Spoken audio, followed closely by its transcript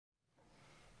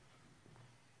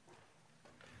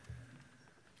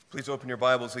Please open your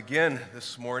Bibles again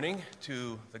this morning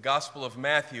to the Gospel of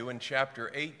Matthew in chapter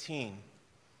 18.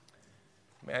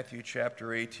 Matthew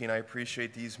chapter 18. I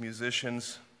appreciate these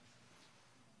musicians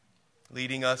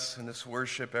leading us in this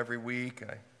worship every week.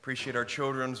 I appreciate our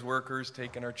children's workers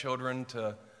taking our children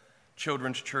to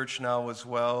children's church now as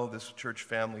well. This church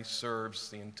family serves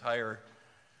the entire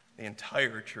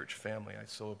church family. I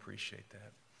so appreciate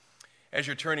that. As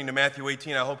you're turning to Matthew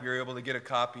 18, I hope you're able to get a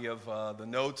copy of the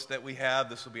notes that we have.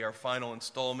 This will be our final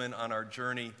installment on our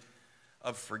journey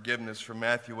of forgiveness from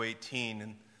Matthew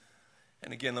 18.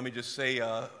 And again, let me just say,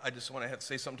 I just want to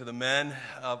say something to the men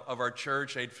of our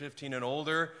church, age 15 and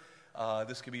older.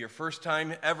 This could be your first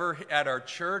time ever at our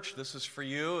church. This is for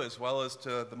you, as well as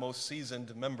to the most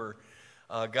seasoned member.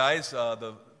 Guys,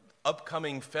 the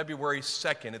upcoming February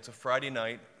 2nd, it's a Friday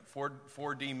night,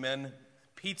 4D Men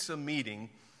Pizza Meeting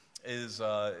is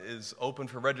open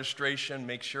for registration.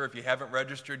 Make sure if you haven't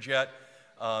registered yet,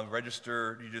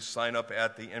 register. You just sign up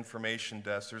at the information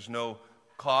desk. There's no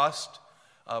cost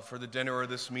for the dinner or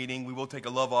this meeting. We will take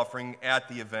a love offering at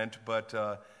the event, but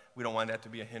we don't want that to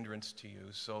be a hindrance to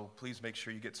you. So please make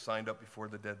sure you get signed up before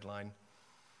the deadline.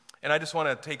 And I just want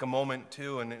to take a moment,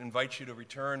 too, and invite you to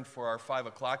return for our 5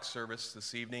 o'clock service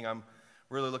this evening. I'm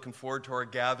really looking forward to our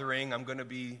gathering. I'm going to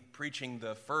be preaching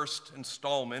the first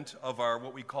installment of our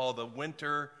what we call the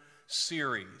winter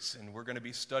series, and we're going to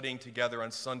be studying together on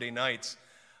Sunday nights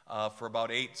for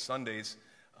about 8 Sundays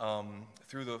over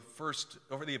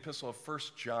the epistle of 1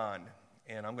 John,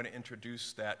 and I'm going to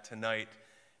introduce that tonight.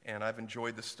 And I've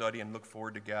enjoyed the study and look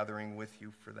forward to gathering with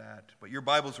you for that. But your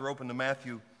Bibles are open to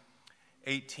Matthew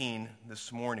 18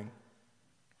 this morning.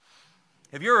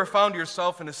 Have you ever found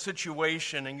yourself in a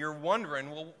situation and you're wondering,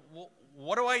 well,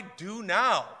 what do I do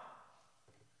now?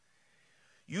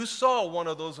 You saw one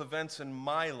of those events in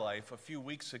my life a few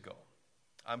weeks ago.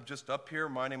 I'm just up here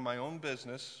minding my own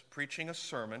business, preaching a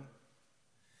sermon,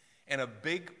 and a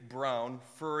big brown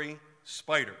furry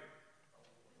spider.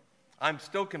 I'm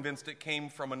still convinced it came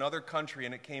from another country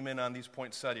and it came in on these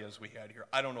poinsettias we had here.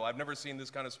 I don't know. I've never seen this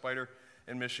kind of spider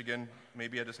in Michigan.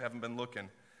 Maybe I just haven't been looking.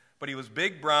 But he was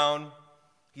big brown.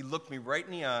 He looked me right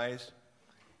in the eyes,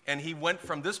 and he went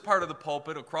from this part of the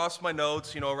pulpit across my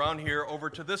notes, around here, over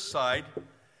to this side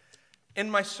in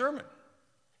my sermon.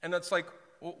 And it's like,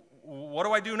 what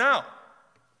do I do now?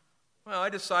 Well, I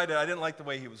decided I didn't like the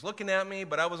way he was looking at me,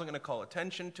 but I wasn't going to call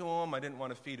attention to him. I didn't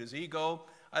want to feed his ego.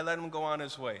 I let him go on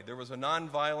his way. There was a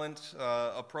nonviolent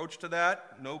approach to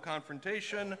that. No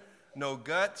confrontation, no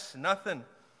guts, nothing.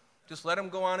 Just let him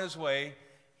go on his way.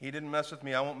 He didn't mess with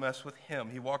me. I won't mess with him.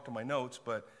 He walked to my notes,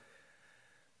 but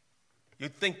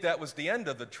you'd think that was the end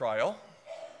of the trial.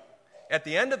 At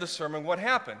the end of the sermon, what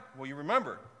happened? Well, you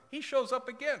remember, he shows up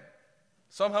again.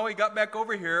 Somehow he got back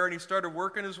over here, and he started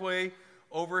working his way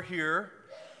over here,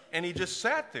 and he just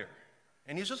sat there,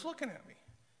 and he's just looking at me.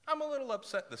 I'm a little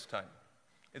upset this time.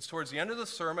 It's towards the end of the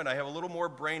sermon. I have a little more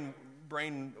brain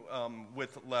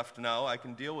width left now. I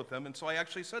can deal with them, and so I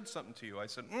actually said something to you. I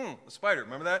said, the spider,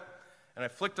 remember that? And I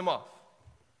flicked him off.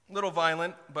 A little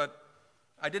violent, but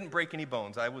I didn't break any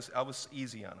bones. I was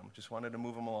easy on him. Just wanted to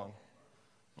move him along.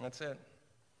 And that's it.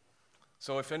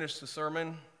 So I finished the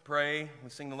sermon, pray, we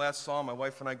sing the last psalm. My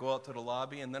wife and I go out to the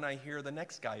lobby, and then I hear the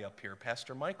next guy up here,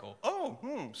 Pastor Michael.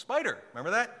 Spider.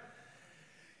 Remember that?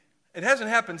 It hasn't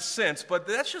happened since, but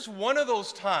that's just one of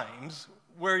those times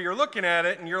where you're looking at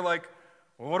it and you're like,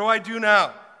 well, what do I do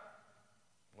now?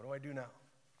 What do I do now?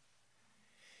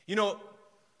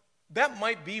 That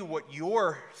might be what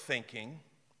you're thinking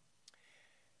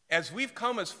as we've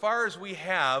come as far as we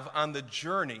have on the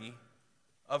journey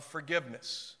of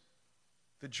forgiveness.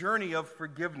 The journey of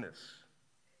forgiveness.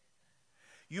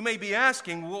 You may be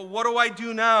asking, well, what do I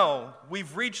do now?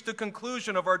 We've reached the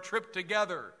conclusion of our trip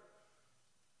together.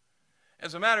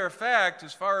 As a matter of fact,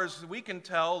 as far as we can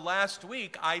tell, last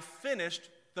week I finished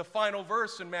the final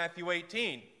verse in Matthew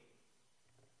 18.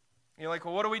 You're like,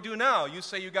 well, what do we do now? You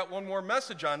say you got one more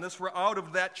message on this. We're out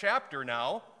of that chapter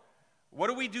now. What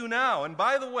do we do now? And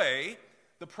by the way,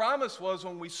 the promise was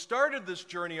when we started this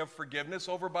journey of forgiveness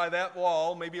over by that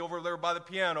wall, maybe over there by the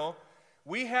piano,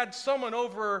 we had someone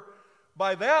over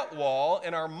by that wall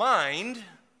in our mind.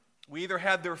 We either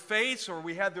had their face or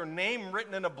we had their name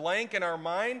written in a blank in our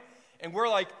mind. And we're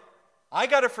like, I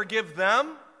got to forgive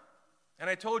them. And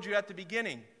I told you at the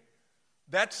beginning,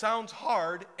 that sounds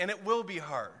hard, and it will be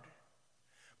hard.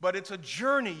 But it's a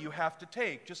journey you have to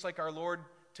take, just like our Lord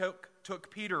took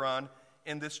Peter on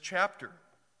in this chapter.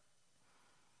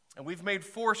 And we've made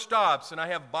 4 stops, and I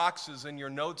have boxes in your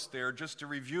notes there just to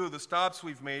review the stops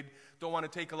we've made. Don't want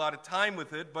to take a lot of time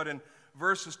with it, but in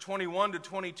verses 21 to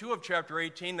 22 of chapter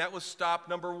 18, that was stop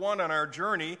number 1 on our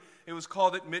journey. It was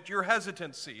called Admit Your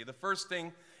Hesitancy. The first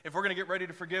thing, if we're going to get ready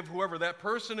to forgive whoever that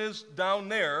person is down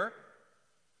there,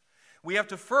 we have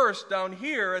to first, down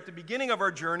here at the beginning of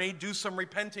our journey, do some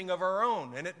repenting of our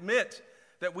own and admit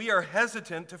that we are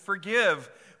hesitant to forgive.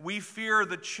 We fear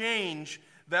the change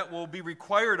that will be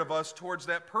required of us towards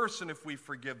that person if we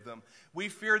forgive them. We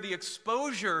fear the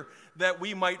exposure that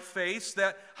we might face,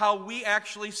 that how we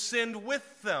actually sinned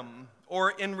with them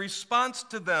or in response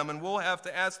to them, and we'll have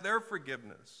to ask their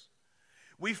forgiveness.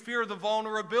 We fear the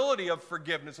vulnerability of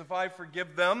forgiveness. If I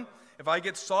forgive them, if I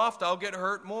get soft, I'll get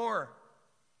hurt more.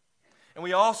 And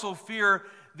we also fear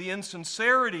the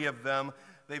insincerity of them.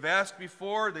 They've asked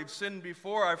before, they've sinned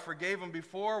before, I forgave them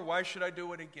before, why should I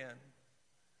do it again?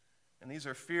 And these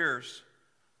are fears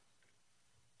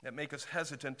that make us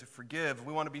hesitant to forgive.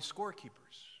 We want to be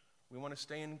scorekeepers. We want to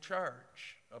stay in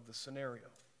charge of the scenario.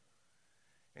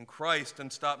 And Christ,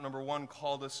 in stop number 1,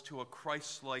 called us to a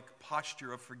Christ-like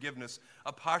posture of forgiveness,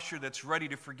 a posture that's ready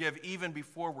to forgive even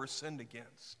before we're sinned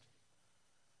against.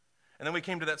 And then we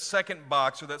came to that second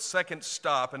box, or that second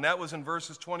stop, and that was in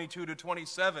verses 22 to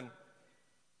 27.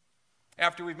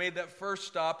 After we've made that first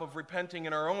stop of repenting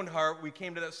in our own heart, we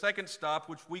came to that second stop,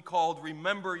 which we called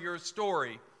Remember Your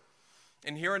Story.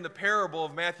 And here in the parable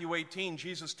of Matthew 18,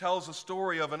 Jesus tells a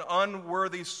story of an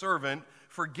unworthy servant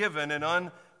forgiven an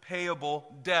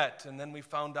unpayable debt. And then we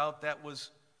found out that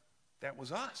was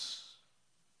us.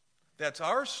 That's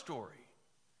our story.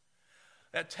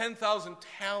 That 10,000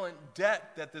 talent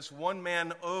debt that this one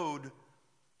man owed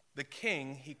the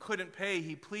king, he couldn't pay.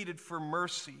 He pleaded for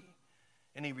mercy.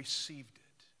 And he received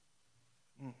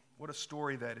it. What a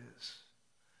story that is.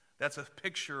 That's a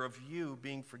picture of you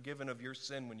being forgiven of your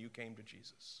sin when you came to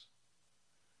Jesus.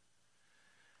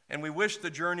 And we wish the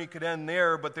journey could end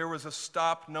there, but there was a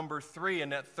stop number 3 in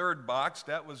that third box.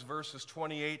 That was verses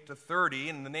 28 to 30,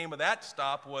 and the name of that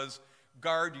stop was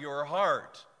Guard Your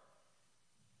Heart.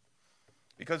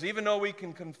 Because even though we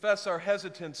can confess our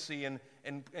hesitancy and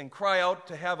cry out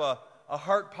to have a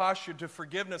heart posture to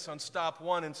forgiveness on stop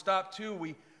 1. And stop 2,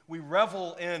 we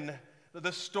revel in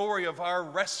the story of our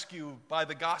rescue by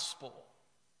the gospel.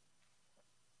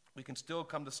 We can still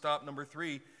come to stop number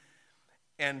 3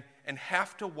 and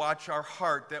have to watch our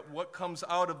heart, that what comes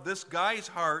out of this guy's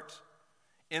heart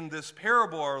in this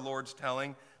parable our Lord's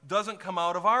telling doesn't come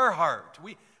out of our heart.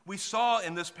 We saw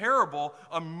in this parable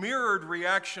a mirrored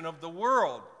reaction of the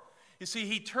world. You see,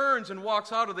 he turns and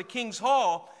walks out of the king's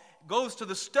hall, goes to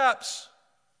the steps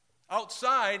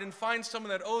outside and finds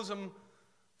someone that owes him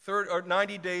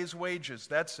 90 days' wages.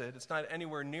 That's it. It's not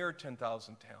anywhere near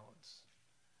 10,000 talents.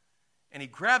 And he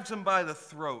grabs him by the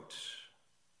throat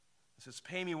and says,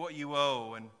 "Pay me what you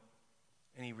owe." And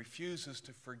he refuses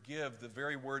to forgive the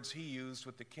very words he used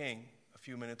with the king a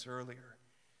few minutes earlier.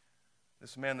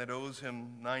 This man that owes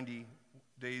him 90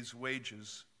 days'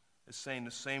 wages is saying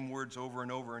the same words over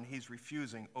and over, and he's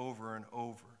refusing over and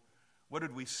over. What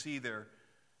did we see there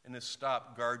in this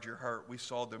stop, Guard Your Heart? We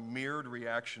saw the mirrored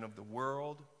reaction of the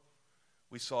world.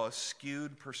 We saw a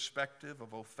skewed perspective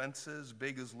of offenses,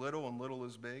 big as little and little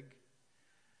as big.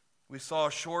 We saw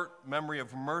a short memory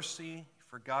of mercy. He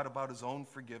forgot about his own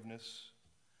forgiveness.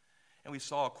 And we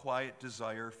saw a quiet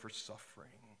desire for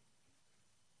suffering.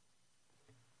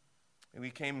 And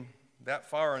we came that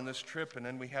far on this trip, and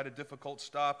then we had a difficult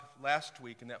stop last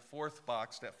week in that fourth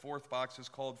box. That fourth box is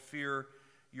called Fear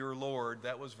Your Lord.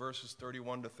 That was verses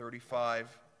 31 to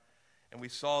 35. And we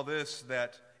saw this,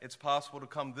 that it's possible to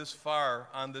come this far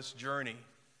on this journey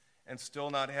and still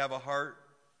not have a heart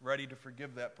ready to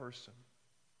forgive that person.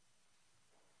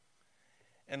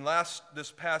 And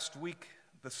this past week,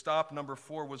 the stop number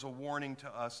 4 was a warning to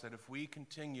us that if we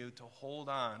continue to hold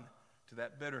on to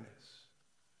that bitterness,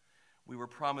 we were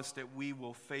promised that we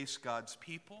will face God's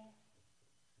people,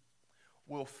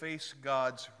 we'll face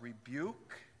God's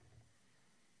rebuke,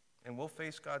 and we'll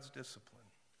face God's discipline.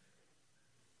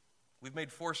 We've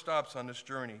made 4 stops on this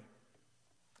journey,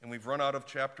 and we've run out of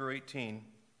chapter 18.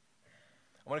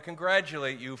 I want to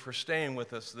congratulate you for staying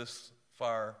with us this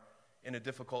far in a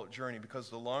difficult journey, because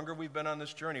the longer we've been on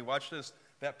this journey, watch this,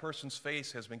 that person's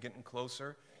face has been getting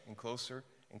closer and closer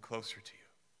and closer to you.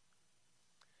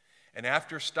 And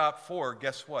after stop 4,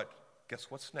 guess what?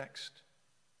 Guess what's next?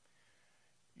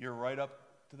 You're right up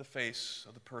to the face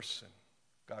of the person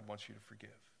God wants you to forgive.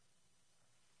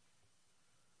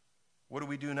 What do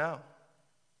we do now?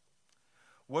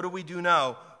 What do we do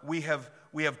now? We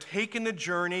have taken the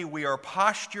journey. We are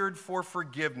postured for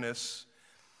forgiveness.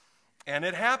 And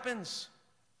it happens.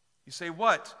 You say,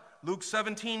 what? Luke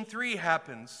 17:3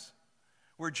 happens.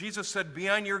 where Jesus said, "Be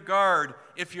on your guard.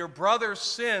 If your brother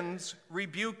sins,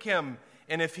 rebuke him.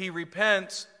 And if he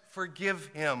repents, forgive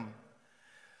him."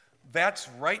 That's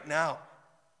right now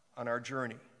on our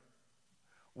journey.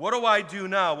 What do I do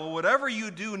now? Well, whatever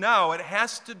you do now, it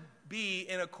has to be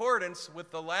in accordance with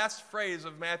the last phrase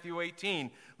of Matthew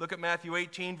 18. Look at Matthew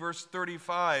 18, verse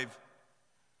 35.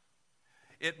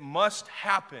 It must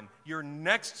happen. Your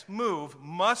next move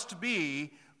must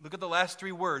be, look at the last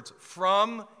three words,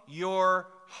 from your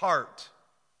heart.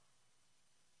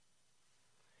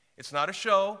 It's not a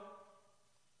show.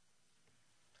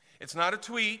 It's not a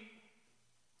tweet.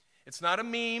 It's not a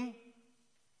meme.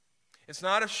 It's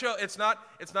not a show. It's not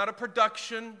a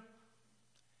production.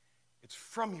 It's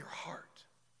from your heart.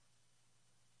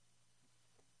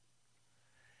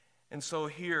 And so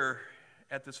here,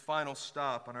 at this final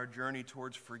stop on our journey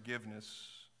towards forgiveness,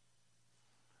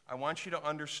 I want you to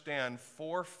understand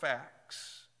 4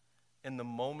 facts in the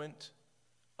moment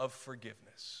of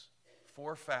forgiveness.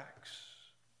 4 facts.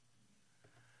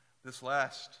 This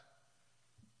last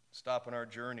stop on our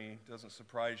journey doesn't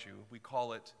surprise you. We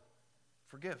call it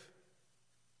forgive.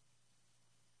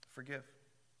 Forgive.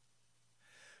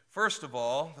 First of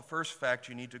all, the first fact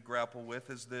you need to grapple with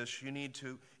is this. You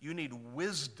need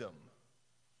wisdom.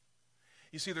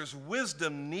 You see, there's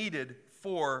wisdom needed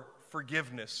for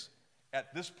forgiveness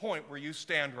at this point where you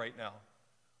stand right now.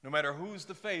 No matter who's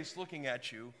the face looking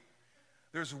at you,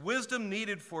 there's wisdom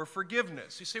needed for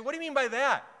forgiveness. You say, what do you mean by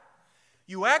that?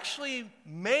 You actually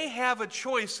may have a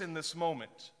choice in this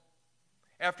moment.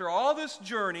 After all this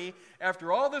journey,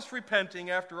 after all this repenting,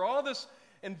 after all this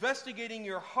investigating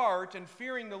your heart and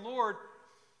fearing the Lord,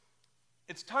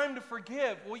 it's time to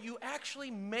forgive. Well, you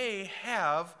actually may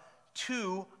have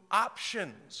 2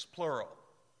 options, plural.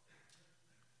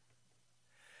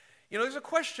 You know, there's a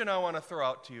question I want to throw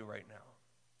out to you right now.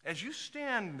 As you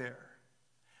stand there,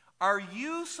 are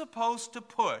you supposed to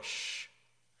push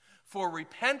for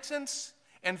repentance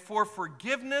and for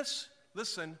forgiveness,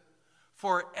 listen,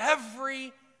 for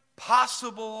every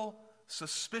possible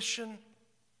suspicion,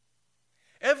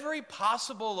 every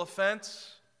possible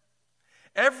offense,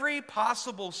 every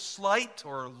possible slight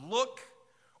or look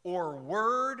or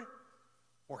word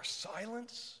or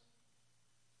silence?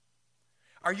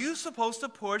 Are you supposed to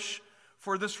push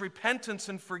for this repentance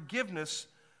and forgiveness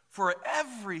for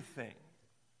everything?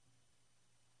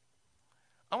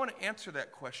 I want to answer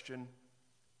that question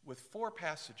with 4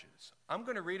 passages. I'm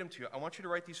going to read them to you. I want you to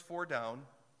write these 4 down.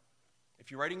 If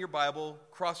you're writing your Bible,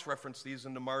 cross-reference these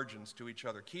in the margins to each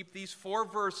other. Keep these 4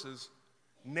 verses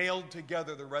nailed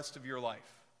together the rest of your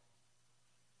life.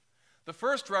 The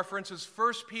first reference is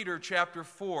 1 Peter chapter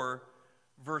 4,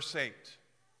 verse 8.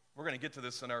 We're going to get to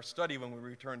this in our study when we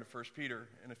return to 1 Peter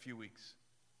in a few weeks.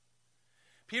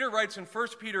 Peter writes in 1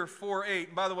 Peter 4:8,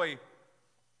 and by the way,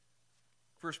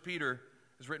 1 Peter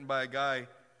is written by a guy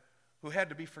who had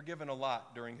to be forgiven a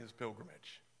lot during his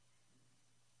pilgrimage.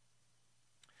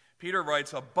 Peter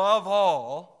writes, above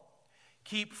all,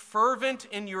 keep fervent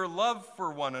in your love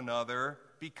for one another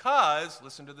because,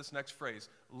 listen to this next phrase,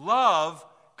 love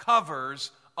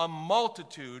covers a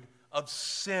multitude of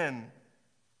sin.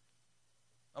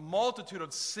 A multitude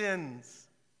of sins.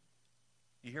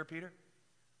 You hear, Peter?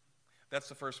 That's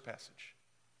the first passage.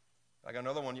 I got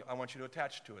another one I want you to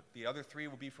attach to it. The other 3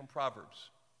 will be from Proverbs.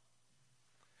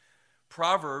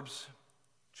 Proverbs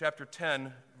chapter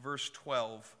 10, verse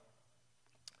 12.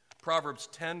 Proverbs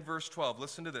 10, verse 12.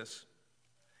 Listen to this.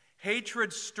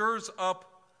 Hatred stirs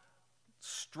up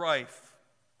strife.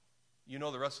 You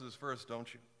know the rest of this verse,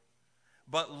 don't you?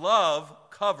 But love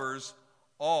covers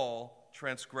all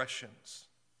transgressions.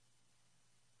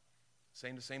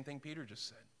 Saying the same thing Peter just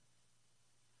said.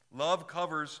 Love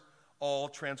covers all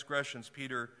transgressions.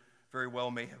 Peter very well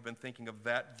may have been thinking of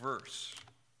that verse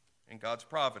in God's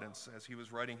providence as he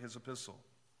was writing his epistle.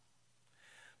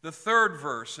 The third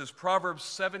verse is Proverbs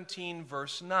 17,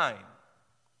 verse 9.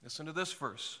 Listen to this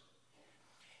verse.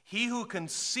 He who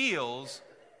conceals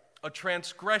a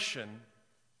transgression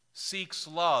seeks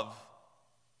love.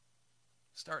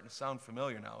 Starting to sound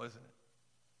familiar now, isn't it?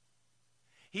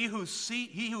 He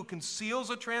who conceals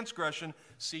a transgression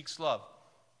seeks love.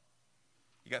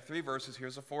 You got 3 verses.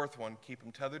 Here's a 4th one. Keep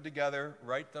them tethered together.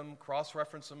 Write them.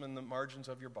 Cross-reference them in the margins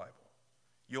of your Bible.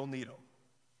 You'll need them.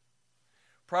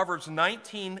 Proverbs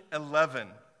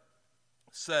 19:11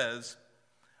 says,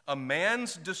 a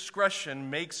man's discretion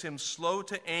makes him slow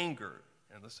to anger.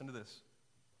 And listen to this.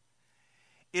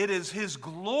 It is his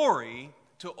glory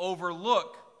to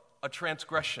overlook a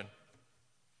transgression.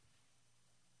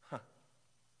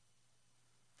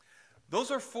 Those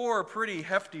are 4 pretty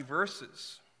hefty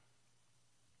verses.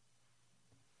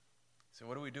 So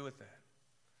what do we do with that?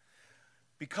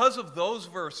 Because of those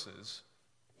verses,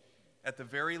 at the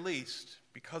very least,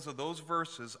 because of those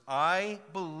verses, I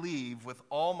believe with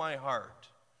all my heart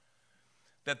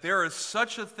that there is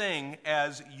such a thing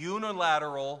as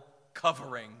unilateral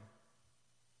covering.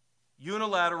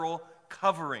 Unilateral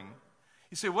covering.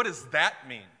 You say, what does that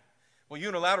mean? Well,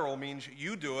 unilateral means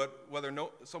you do it whether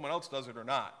someone else does it or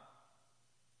not.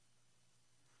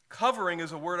 Covering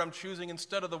is a word I'm choosing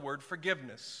instead of the word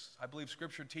forgiveness. I believe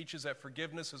Scripture teaches that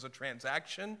forgiveness is a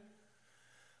transaction,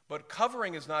 but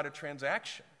covering is not a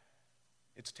transaction.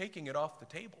 It's taking it off the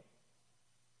table.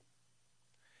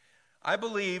 I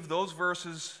believe those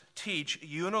verses teach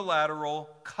unilateral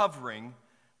covering,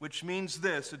 which means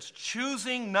this: it's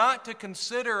choosing not to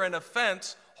consider an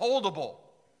offense holdable.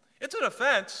 It's an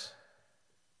offense.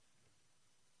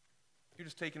 You're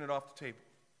just taking it off the table.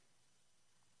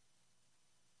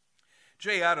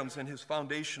 Jay Adams, in his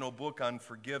foundational book on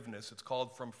forgiveness, it's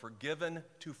called From Forgiven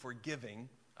to Forgiving.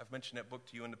 I've mentioned that book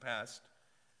to you in the past.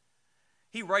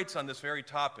 He writes on this very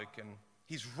topic, and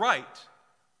he's right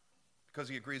because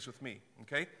he agrees with me,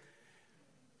 okay?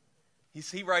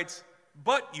 He writes,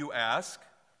 "But, you ask,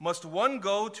 must one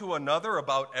go to another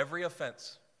about every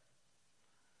offense?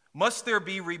 Must there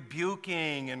be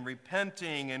rebuking and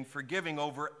repenting and forgiving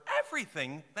over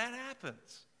everything that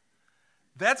happens?"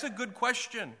 That's a good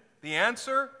question. The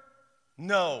answer?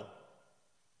 No.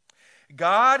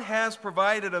 God has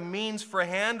provided a means for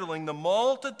handling the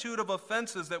multitude of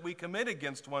offenses that we commit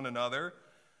against one another,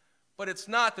 but it's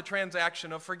not the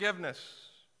transaction of forgiveness.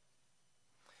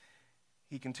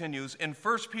 He continues, in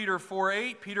 1 Peter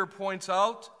 4:8, Peter points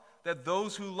out that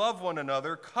those who love one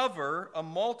another cover a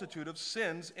multitude of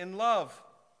sins in love.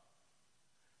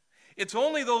 It's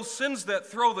only those sins that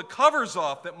throw the covers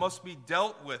off that must be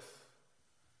dealt with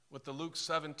the Luke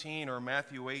 17 or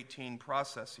Matthew 18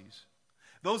 processes.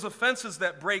 Those offenses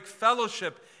that break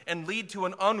fellowship and lead to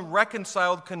an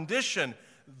unreconciled condition,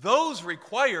 those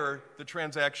require the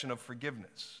transaction of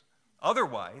forgiveness.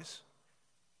 Otherwise,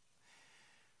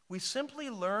 we simply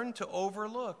learn to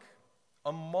overlook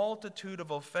a multitude of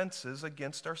offenses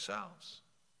against ourselves,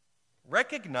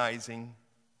 recognizing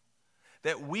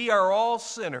that we are all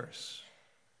sinners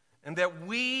and that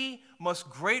we must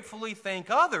gratefully thank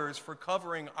others for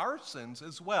covering our sins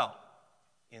as well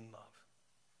in love.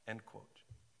 End quote.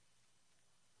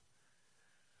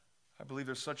 I believe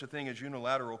there's such a thing as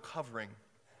unilateral covering.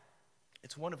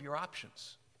 It's one of your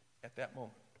options at that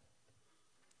moment.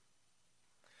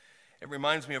 It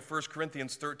reminds me of 1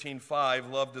 Corinthians 13:5,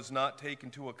 love does not take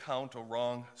into account a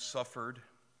wrong suffered.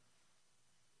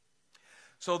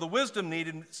 So the wisdom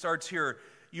needed starts here.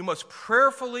 You must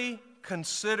prayerfully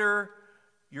consider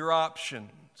your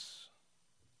options.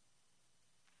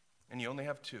 And you only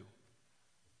have two.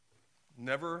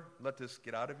 Never let this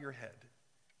get out of your head.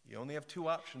 You only have two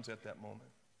options at that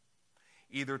moment.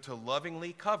 Either to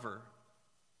lovingly cover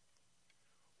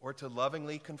or to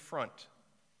lovingly confront.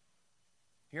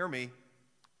 Hear me.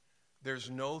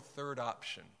 There's no third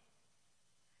option.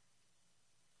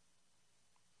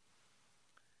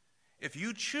 If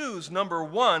you choose, number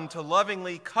one, to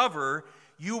lovingly cover,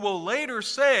 you will later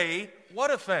say,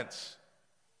 what offense?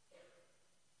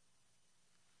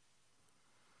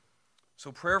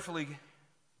 So prayerfully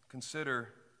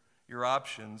consider your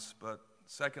options, but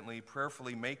secondly,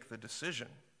 prayerfully make the decision.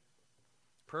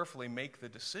 Prayerfully make the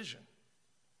decision.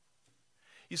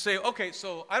 You say, okay,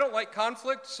 so I don't like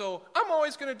conflict, so I'm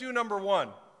always going to do number one.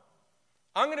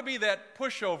 I'm going to be that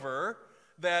pushover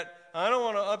that I don't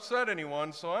want to upset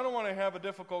anyone, so I don't want to have a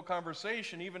difficult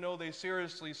conversation even though they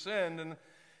seriously sinned,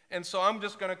 and so I'm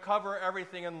just going to cover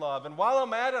everything in love. And while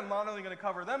I'm at it, I'm not only going to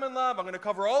cover them in love, I'm going to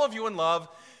cover all of you in love,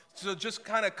 to just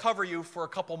kind of cover you for a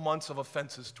couple months of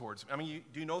offenses towards me. I mean,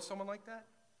 do you know someone like that?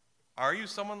 Are you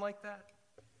someone like that?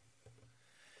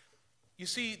 You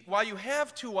see, while you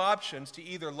have two options to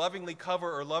either lovingly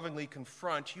cover or lovingly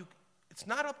confront, it's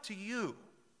not up to you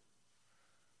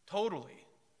totally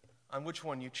on which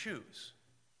one you choose.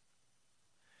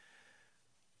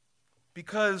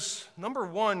 Because, number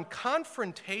one,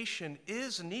 confrontation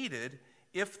is needed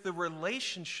if the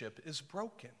relationship is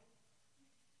broken.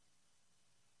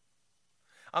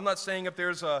 I'm not saying if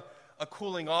there's a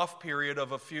cooling off period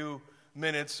of a few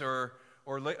minutes or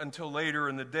until later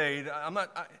in the day.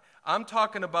 I'm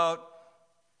talking about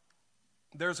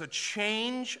there's a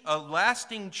change, a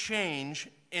lasting change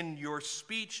in your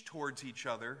speech towards each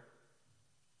other,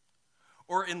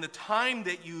 or in the time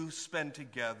that you spend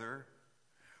together,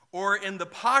 or in the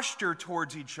posture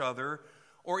towards each other,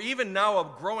 or even now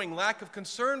a growing lack of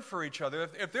concern for each other.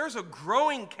 If there's a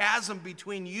growing chasm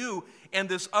between you and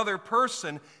this other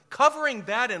person, covering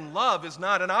that in love is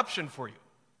not an option for you.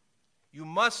 You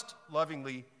must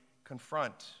lovingly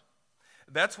confront.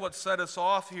 That's what set us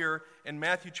off here in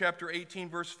Matthew chapter 18,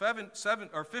 verse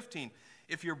 15.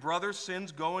 If your brother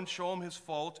sins, go and show him his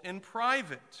fault in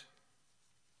private.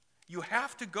 You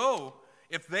have to go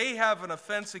if they have an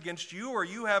offense against you or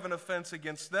you have an offense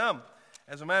against them.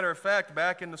 As a matter of fact,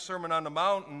 back in the Sermon on the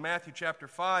Mount in Matthew chapter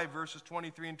 5, verses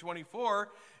 23 and 24,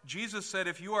 Jesus said,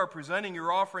 if you are presenting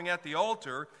your offering at the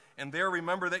altar and there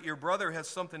remember that your brother has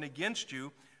something against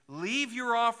you, leave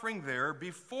your offering there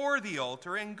before the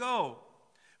altar and go.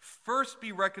 First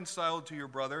be reconciled to your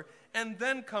brother and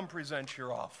then come present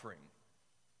your offering.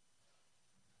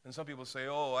 And some people say,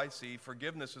 oh, I see,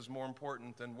 forgiveness is more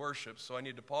important than worship, so I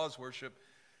need to pause worship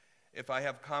if I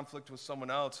have conflict with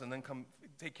someone else and then come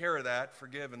take care of that,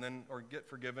 forgive, and then or get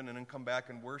forgiven and then come back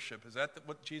and worship. Is that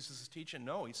what Jesus is teaching?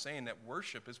 No, he's saying that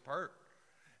worship is part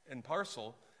and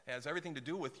parcel, has everything to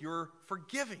do with your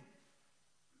forgiving.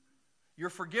 Your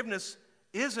forgiveness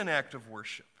is an act of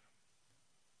worship.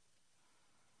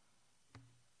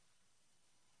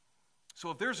 So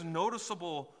if there's a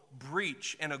noticeable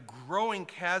breach and a growing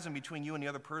chasm between you and the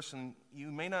other person,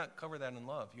 you may not cover that in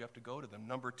love. You have to go to them.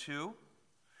 Number 2,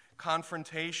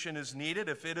 confrontation is needed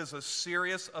if it is a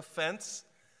serious offense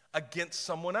against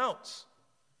someone else.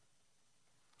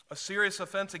 A serious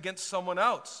offense against someone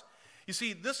else. You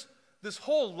see, this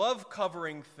whole love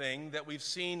covering thing that we've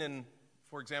seen in,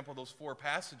 for example, those 4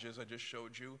 passages I just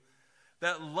showed you,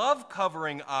 that love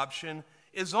covering option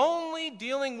is only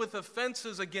dealing with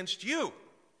offenses against you.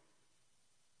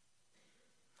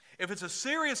 If it's a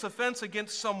serious offense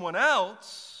against someone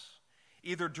else,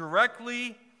 either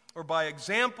directly or by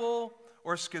example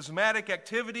or schismatic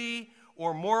activity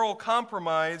or moral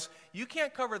compromise, you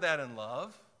can't cover that in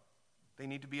love. They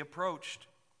need to be approached.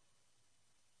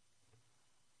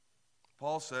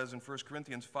 Paul says in 1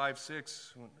 Corinthians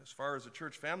 5:6, as far as the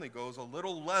church family goes, a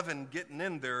little leaven getting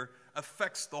in there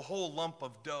affects the whole lump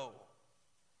of dough.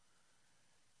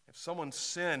 If someone's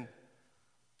sin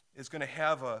is going to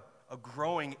have a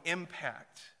growing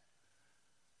impact,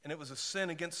 and it was a sin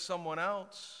against someone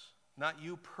else, not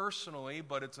you personally,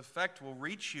 but its effect will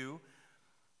reach you,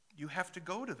 you have to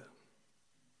go to them.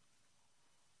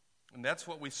 And that's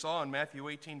what we saw in Matthew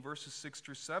 18, verses 6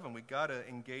 through 7. We got to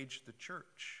engage the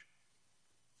church.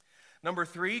 Number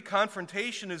 3,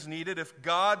 confrontation is needed if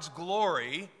God's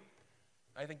glory,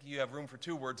 I think you have room for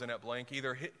 2 words in that blank,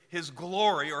 either his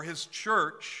glory or his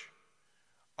church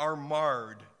are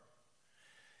marred.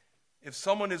 If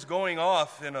someone is going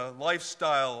off in a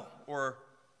lifestyle or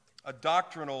a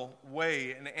doctrinal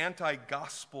way, an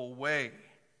anti-gospel way,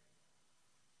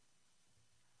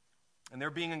 and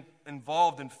they're being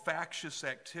involved in factious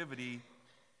activity,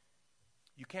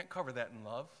 you can't cover that in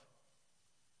love.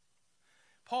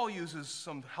 Paul uses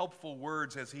some helpful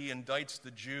words as he indicts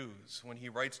the Jews when he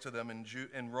writes to them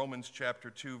in Romans chapter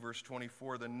 2, verse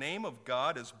 24, the name of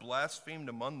God is blasphemed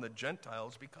among the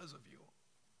Gentiles because of you.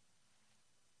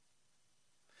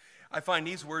 I find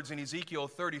these words in Ezekiel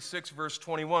 36, verse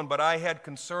 21, but I had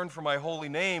concern for my holy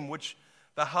name, which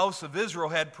the house of Israel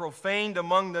had profaned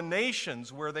among the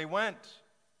nations where they went.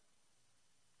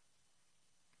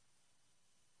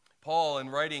 Paul, in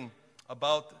writing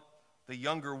about the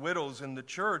younger widows in the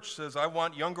church, says, I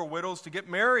want younger widows to get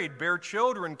married, bear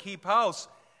children, keep house,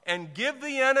 and give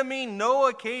the enemy no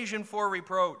occasion for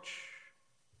reproach.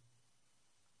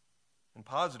 And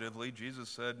positively, Jesus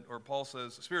said, or Paul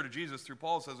says, the Spirit of Jesus through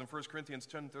Paul says in 1 Corinthians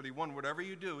 10:31, whatever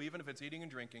you do, even if it's eating and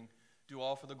drinking, do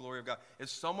all for the glory of God. If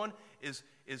someone is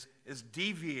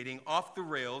deviating off the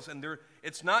rails, and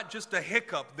it's not just a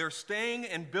hiccup, they're staying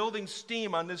and building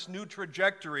steam on this new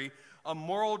trajectory, a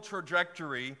moral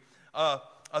trajectory, a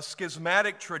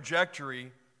schismatic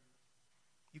trajectory,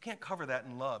 you can't cover that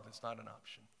in love. It's not an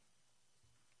option.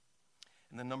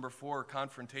 And then number 4,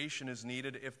 confrontation is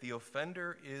needed if the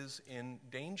offender is in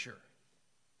danger.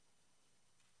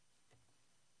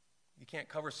 You can't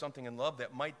cover something in love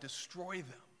that might destroy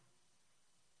them.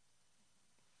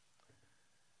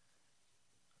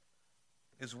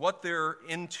 Is what they're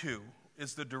into,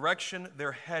 is the direction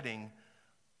they're heading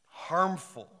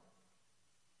harmful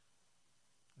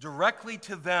directly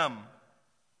to them,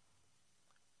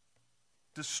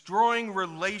 destroying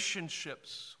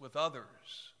relationships with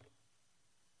others,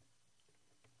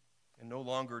 and no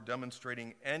longer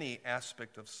demonstrating any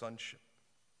aspect of sonship.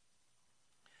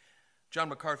 John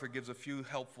MacArthur gives a few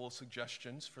helpful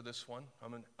suggestions for this one.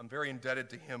 I'm very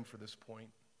indebted to him for this point.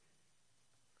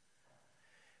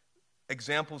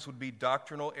 Examples would be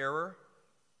doctrinal error.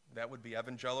 That would be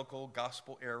evangelical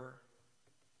gospel error.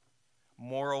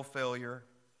 Moral failure.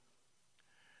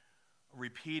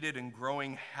 Repeated and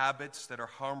growing habits that are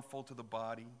harmful to the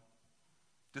body.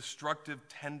 destructive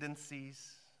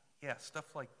tendencies. Yeah,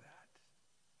 stuff like that.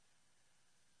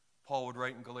 Paul would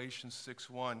write in Galatians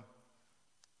 6:1,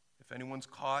 if anyone's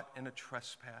caught in a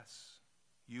trespass,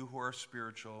 you who are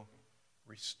spiritual,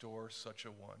 restore such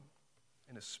a one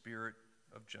in a spirit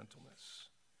of gentleness.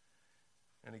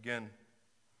 And again,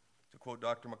 to quote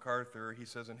Dr. MacArthur, he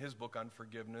says in his book on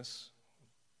forgiveness,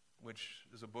 which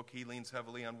is a book he leans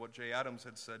heavily on what Jay Adams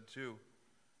had said too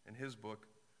in his book,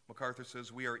 MacArthur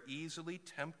says, we are easily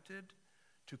tempted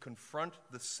to confront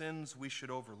the sins we should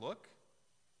overlook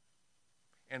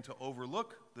and to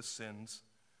overlook the sins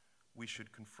we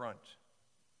should confront.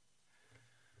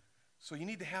 So you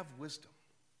need to have wisdom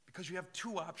because you have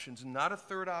two options, not a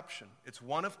third option. It's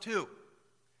one of two.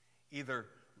 Either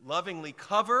lovingly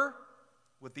cover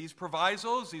with these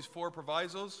provisos, these 4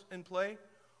 provisos in play,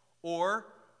 or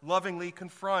lovingly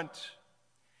confront.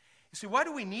 You see, why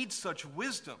do we need such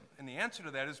wisdom? And the answer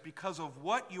to that is because of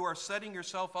what you are setting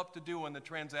yourself up to do in the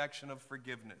transaction of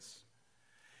forgiveness.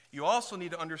 You also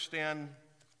need to understand,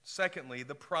 secondly,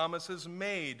 the promises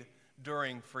made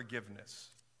during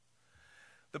forgiveness.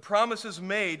 The promises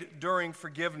made during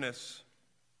forgiveness.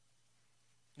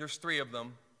 There's 3 of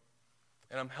them,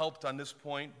 and I'm helped on this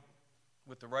point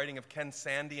with the writing of Ken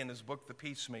Sande in his book, The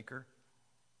Peacemaker.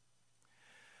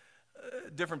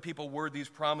 Different people word these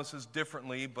promises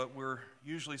differently, but we're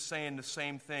usually saying the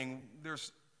same thing.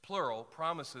 There's plural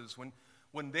promises.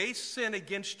 When they sin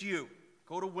against you,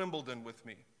 go to Wimbledon with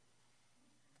me.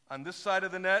 On this side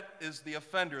of the net is the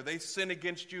offender. They sin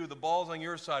against you. The ball's on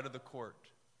your side of the court.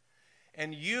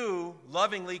 And you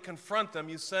lovingly confront them.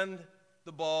 You send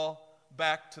the ball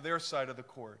back to their side of the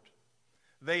court.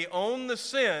 They own the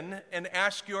sin and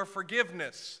ask your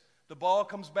forgiveness. The ball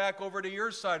comes back over to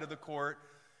your side of the court.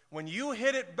 When you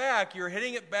hit it back, you're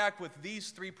hitting it back with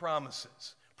these 3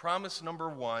 promises. Promise number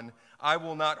 1, I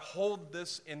will not hold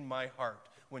this in my heart.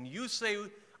 When you say,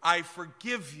 I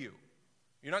forgive you,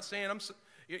 you're not saying,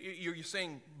 you're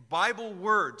saying Bible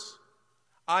words,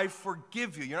 I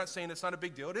forgive you. You're not saying it's not a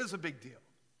big deal. It is a big deal.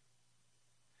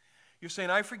 You're saying,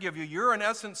 I forgive you. You're in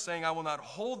essence saying, I will not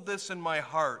hold this in my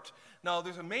heart. Now,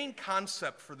 there's a main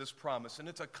concept for this promise, and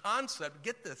it's a concept,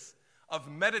 get this,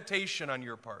 of meditation on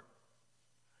your part.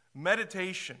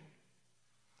 Meditation.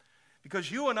 Because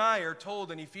you and I are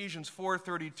told in Ephesians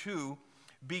 4:32,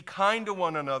 be kind to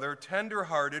one another,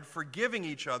 tender-hearted, forgiving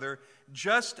each other,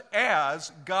 just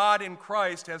as God in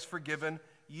Christ has forgiven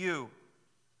you.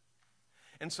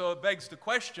 And so it begs the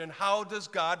question, how does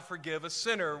God forgive a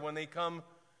sinner when they come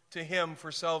to him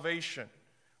for salvation?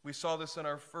 We saw this in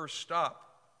our first stop.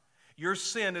 Your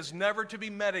sin is never to be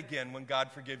met again when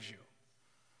God forgives you.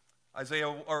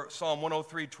 Psalm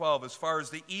 103:12, as far as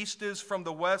the east is from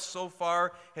the west, so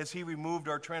far has he removed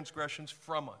our transgressions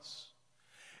from us.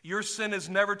 Your sin is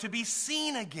never to be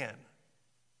seen again.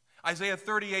 Isaiah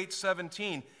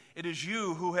 38:17, it is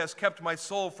you who has kept my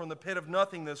soul from the pit of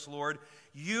nothingness, Lord.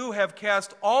 You have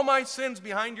cast all my sins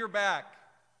behind your back.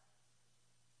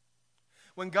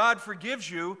 When God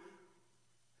forgives you,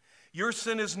 your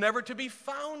sin is never to be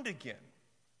found again.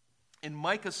 In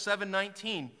Micah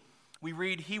 7:19, we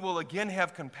read, he will again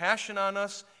have compassion on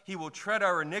us. He will tread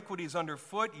our iniquities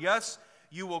underfoot. Yes,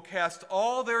 you will cast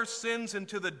all their sins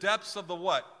into the depths of the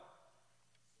what?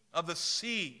 Of the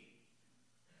sea.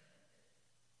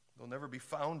 They'll never be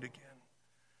found again.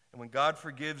 And when God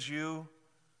forgives you,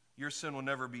 your sin will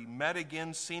never be met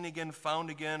again, seen again, found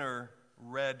again, or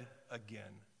read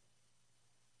again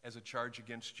as a charge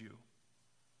against you.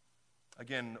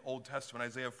 Again, Old Testament,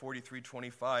 Isaiah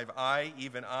 43:25, I,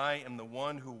 even I, am the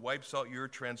one who wipes out your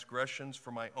transgressions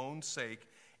for my own sake,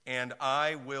 and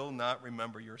I will not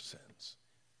remember your sins.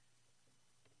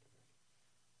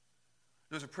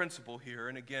 There's a principle here,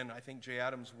 and again, I think Jay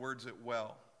Adams words it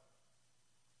well.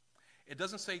 It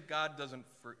doesn't say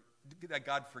that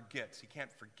God forgets. He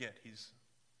can't forget. He's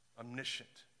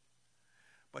omniscient.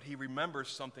 But he remembers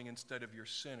something instead of your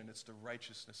sin, and it's the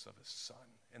righteousness of his Son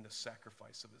and the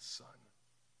sacrifice of his Son.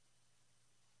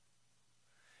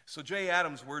 So Jay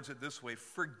Adams words it this way,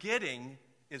 forgetting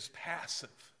is passive.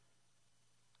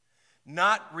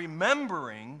 Not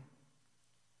remembering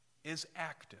is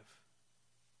active.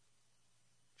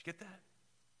 Did you get that?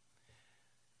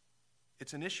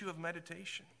 It's an issue of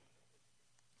meditation.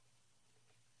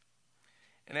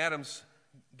 And Adams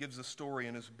gives a story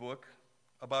in his book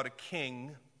about a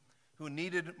king who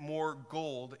needed more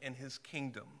gold in his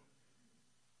kingdom.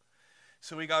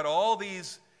 So he got all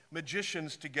these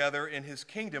magicians together in his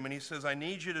kingdom, and he says, I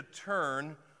need you to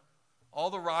turn all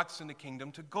the rocks in the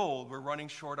kingdom to gold. We're running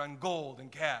short on gold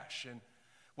and cash. And,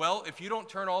 well, if you don't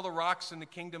turn all the rocks in the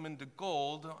kingdom into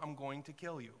gold, I'm going to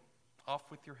kill you. Off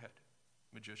with your head.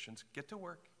 magicians, get to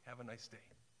work, have a nice day.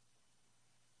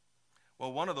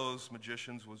 Well, one of those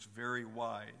magicians was very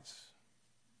wise.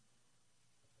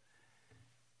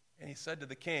 And he said to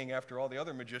the king, after all the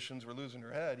other magicians were losing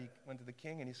their head, he went to the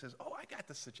king and he says, "Oh, I got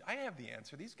this. I have the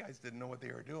answer. These guys didn't know what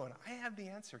they were doing. I have the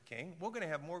answer, king. We're going to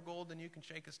have more gold than you can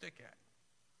shake a stick at."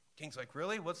 King's like,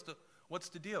 "Really? What's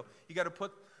the deal? You got to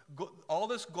put all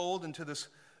this gold into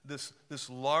this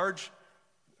large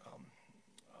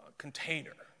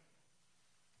container.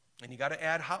 And you got to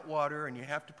add hot water, and you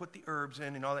have to put the herbs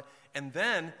in and all that. And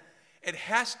then it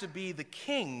has to be the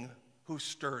king who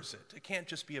stirs it. It can't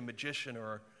just be a magician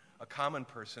or a common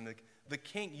person. The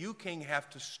king, you king, have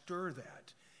to stir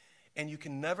that. And you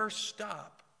can never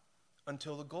stop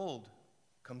until the gold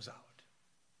comes out.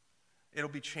 It'll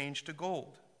be changed to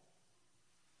gold.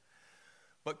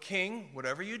 But king,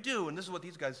 whatever you do," and this is what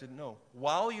these guys didn't know,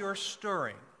 "while you're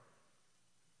stirring,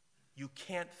 you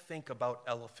can't think about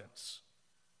elephants.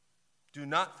 Do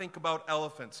not think about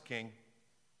elephants, king.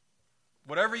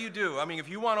 Whatever you do, I mean, if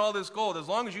you want all this gold, as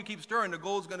long as you keep stirring, the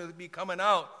gold's going to be coming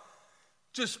out.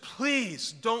 Just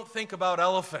please don't think about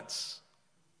elephants."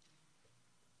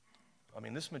 I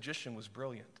mean, this magician was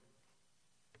brilliant.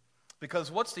 Because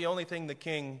what's the only thing the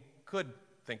king could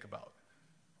think about?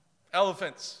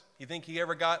 Elephants. You think he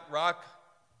ever got rock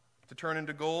to turn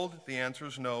into gold? The answer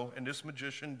is no. And this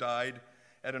magician died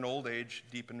at an old age,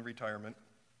 deep in retirement.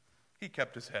 He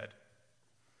kept his head.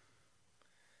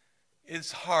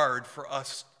 It's hard for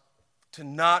us to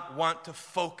not want to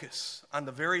focus on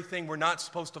the very thing we're not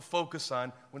supposed to focus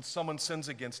on when someone sins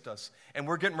against us. And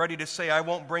we're getting ready to say, "I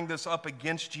won't bring this up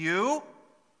against you."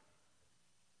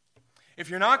 If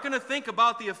you're not going to think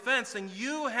about the offense, then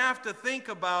you have to think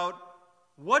about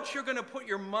what you're going to put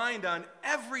your mind on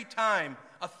every time,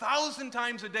 1,000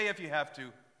 times a day if you have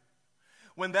to.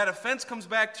 When that offense comes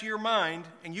back to your mind,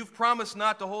 and you've promised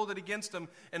not to hold it against them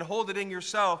and hold it in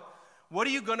yourself, what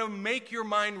are you going to make your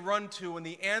mind run to? And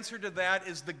the answer to that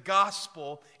is the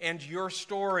gospel and your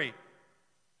story.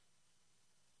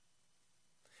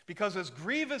 Because as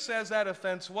grievous as that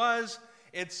offense was,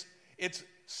 it's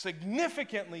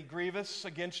significantly grievous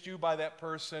against you by that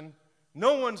person.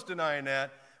 No one's denying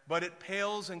that, but it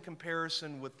pales in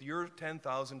comparison with your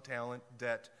 10,000 talent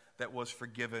debt that was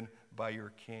forgiven by your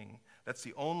king. That's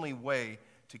the only way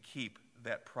to keep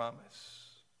that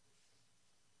promise.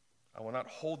 I will not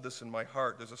hold this in my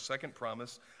heart. There's a second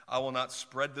promise. I will not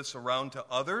spread this around to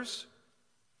others.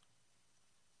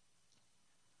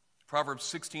 Proverbs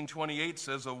 16:28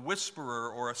 says, "A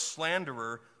whisperer or a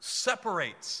slanderer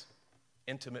separates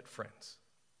intimate friends."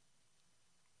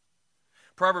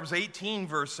 Proverbs 18,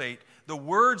 verse 8, "The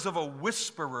words of a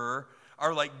whisperer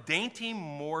are like dainty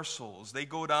morsels. They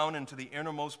go down into the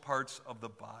innermost parts of the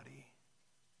body."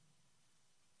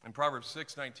 And Proverbs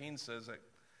 6:19 says that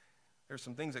there's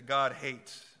some things that God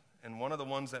hates, and one of the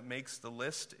ones that makes the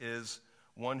list is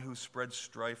one who spreads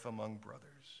strife among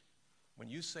brothers. When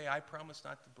you say, "I promise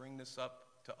not to bring this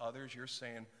up to others," you're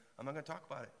saying, "I'm not going to talk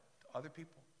about it to other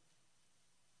people."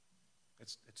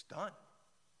 It's done.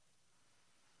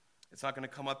 It's not going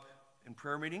to come up in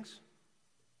prayer meetings.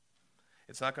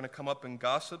 It's not going to come up in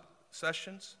gossip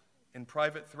sessions, in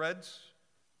private threads.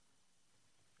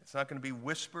 It's not going to be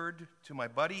whispered to my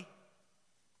buddy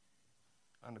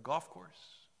on the golf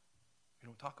course. We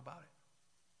don't talk about it.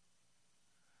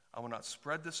 I will not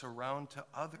spread this around to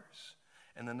others.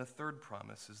 And then the third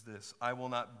promise is this: I will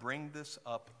not bring this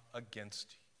up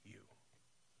against you.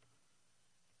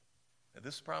 Now,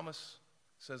 this promise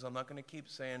says I'm not going to keep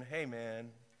saying, "Hey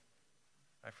man,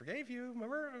 I forgave you.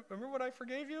 Remember what I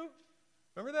forgave you?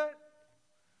 Remember that?"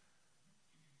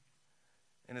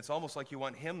 And it's almost like you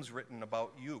want hymns written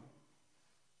about you.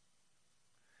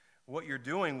 What you're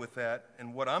doing with that,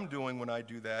 and what I'm doing when I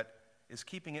do that, is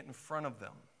keeping it in front of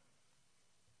them.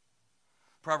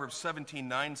 Proverbs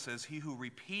 17:9 says, "He who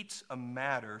repeats a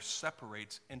matter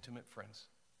separates intimate friends."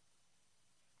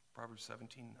 Proverbs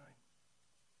 17:9.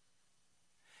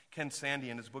 Ken Sande,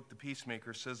 in his book, The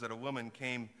Peacemaker, says that a woman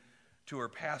came to her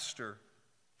pastor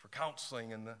for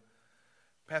counseling, and the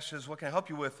pastor says, "What can I help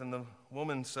you with?" And the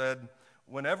woman said,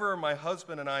 "Whenever my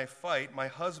husband and I fight, my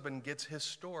husband gets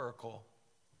historical."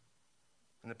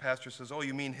 And the pastor says, "Oh,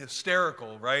 you mean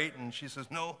hysterical, right?" And she says,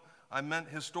 "No, I meant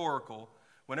historical.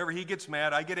 Whenever he gets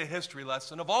mad, I get a history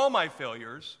lesson of all my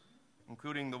failures,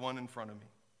 including the one in front of me."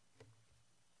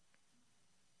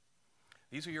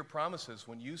 These are your promises.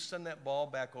 When you send that ball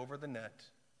back over the net,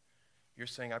 you're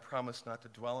saying, "I promise not to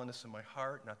dwell on this in my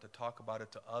heart, not to talk about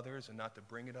it to others, and not to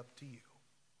bring it up to you."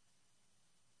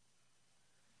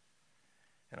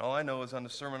 And And all I know is on the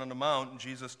Sermon on the Mount,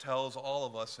 Jesus tells all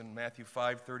of us in Matthew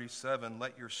 5:37,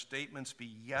 let your statements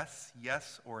be yes,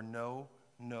 yes, or no,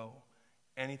 no.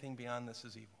 Anything beyond this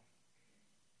is evil.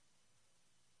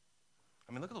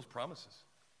 I mean, look at those promises.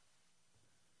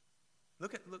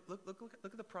 Look at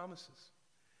the promises.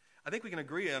 I think we can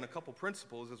agree on a couple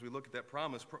principles as we look at that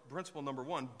promise. Principle number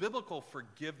one, biblical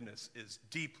forgiveness is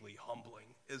deeply humbling,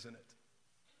 isn't it?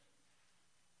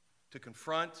 To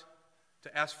confront,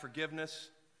 to ask forgiveness,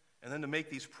 and then to make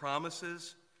these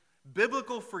promises.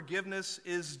 Biblical forgiveness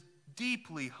is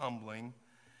deeply humbling.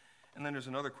 And then there's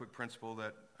another quick principle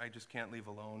that I just can't leave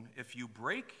alone. If you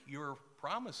break your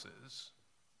promises,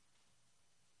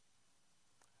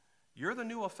 you're the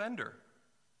new offender.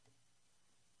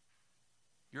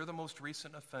 You're the most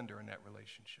recent offender in that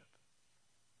relationship.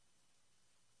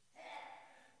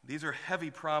 These are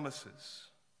heavy promises,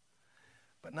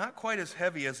 but not quite as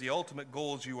heavy as the ultimate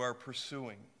goals you are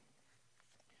pursuing.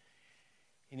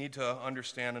 You need to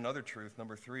understand another truth.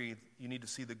 Number three, you need to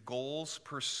see the goals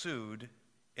pursued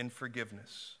in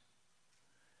forgiveness.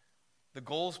 The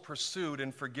goals pursued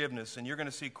in forgiveness. And you're going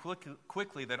to see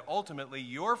quickly that ultimately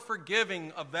your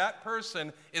forgiving of that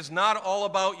person is not all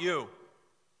about you.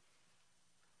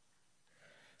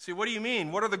 See, what do you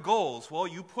mean? What are the goals? Well,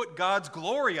 you put God's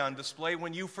glory on display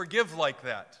when you forgive like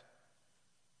that.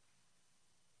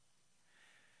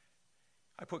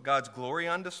 I put God's glory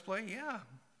on display? Yeah.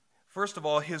 First of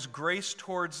all, his grace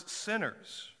towards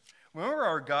sinners. Remember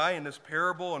our guy in this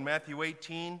parable in Matthew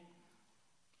 18?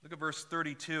 Look at verse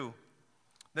 32.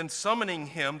 Then summoning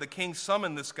him, the king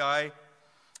summoned this guy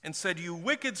and said, you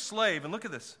wicked slave, and look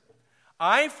at this,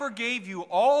 I forgave you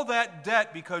all that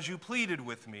debt because you pleaded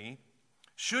with me.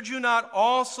 Should you not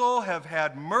also have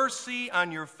had mercy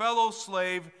on your fellow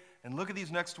slave? And look at these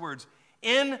next words.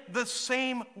 In the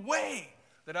same way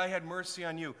that I had mercy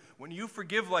on you. When you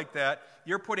forgive like that,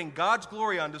 you're putting God's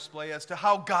glory on display as to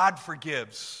how God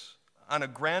forgives on a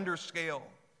grander scale.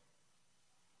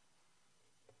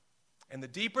 And the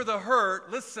deeper the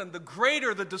hurt, listen, the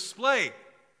greater the display.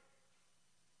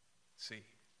 See.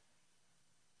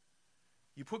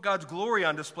 You put God's glory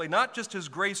on display, not just his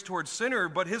grace towards sinner,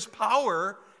 but his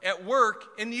power at work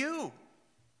in you.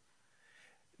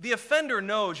 The offender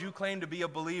knows you claim to be a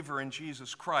believer in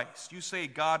Jesus Christ. You say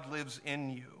God lives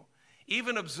in you.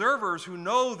 Even observers who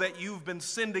know that you've been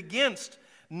sinned against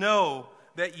know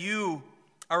that you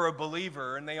are a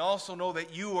believer, and they also know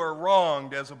that you are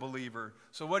wronged as a believer.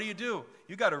 So what do?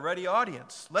 You got a ready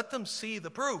audience. Let them see the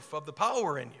proof of the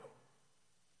power in you.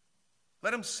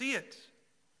 Let them see it.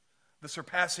 The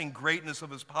surpassing greatness of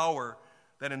his power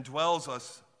that indwells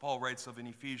us, Paul writes of in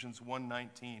Ephesians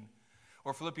 1:19.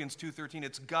 Or Philippians 2:13,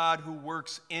 it's God who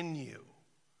works in you,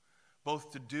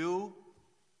 both to do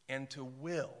and to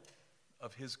will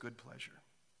of his good pleasure.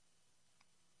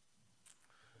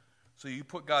 So you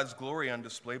put God's glory on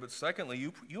display, but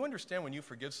secondly, you understand when you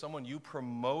forgive someone, you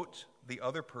promote the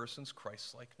other person's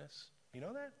Christ-likeness. You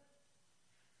know that?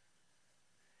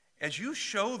 As you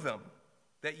show them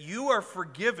that you are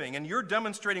forgiving and you're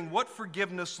demonstrating what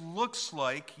forgiveness looks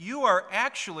like, you are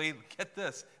actually, get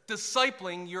this,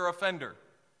 discipling your offender.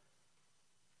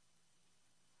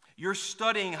 You're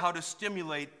studying how to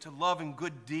stimulate to love and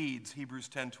good deeds, Hebrews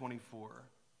 10:24.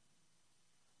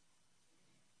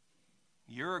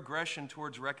 Your aggression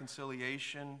towards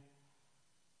reconciliation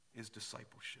is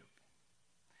discipleship.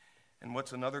 And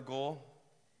what's another goal?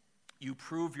 You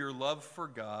prove your love for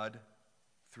God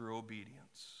through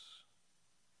obedience.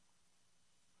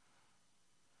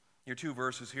 Your two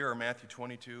verses here are Matthew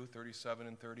 22:37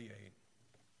 and 38,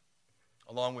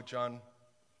 along with John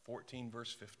 14,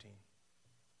 verse 15.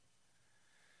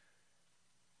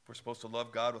 We're supposed to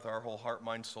love God with our whole heart,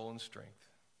 mind, soul, and strength.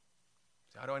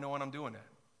 So how do I know when I'm doing that?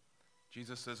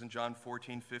 Jesus says in John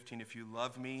 14:15, if you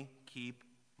love me, keep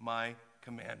my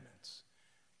commandments.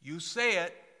 You say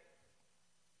it,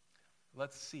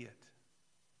 let's see it.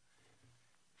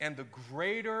 And the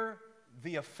greater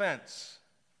the offense,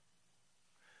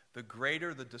 the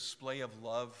greater the display of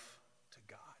love to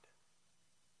God.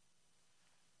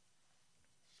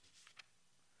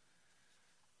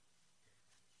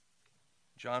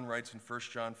 John writes in 1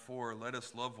 John 4, let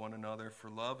us love one another, for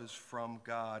love is from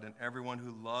God, and everyone who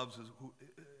loves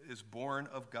is born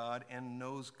of God and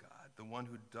knows God. The one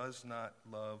who does not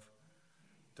love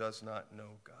does not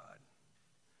know God.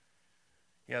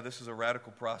 Yeah, this is a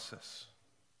radical process.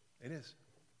 It is.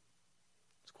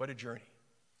 It's quite a journey.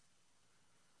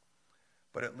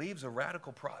 But it leaves a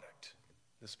radical product,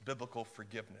 this biblical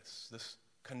forgiveness, this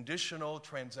conditional,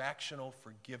 transactional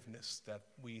forgiveness that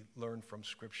we learn from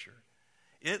Scripture.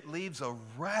 It leaves a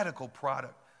radical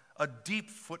product, a deep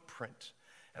footprint.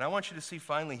 And I want you to see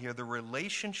finally here the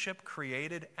relationship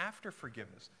created after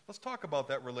forgiveness. Let's talk about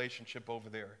that relationship over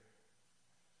there.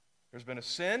 There's been a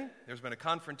sin, there's been a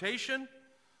confrontation,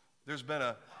 there's been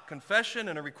a confession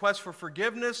and a request for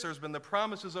forgiveness, there's been the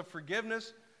promises of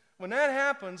forgiveness. When that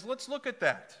happens, let's look at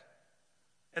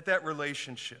that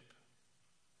relationship.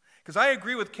 Because I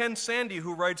agree with Ken Sande,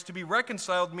 who writes, to be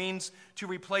reconciled means to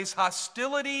replace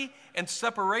hostility and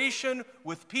separation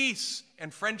with peace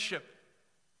and friendship.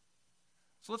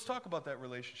 So let's talk about that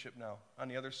relationship now on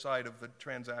the other side of the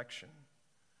transaction.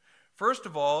 First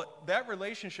of all, that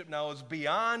relationship now is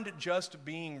beyond just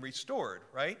being restored,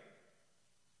 right?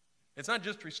 It's not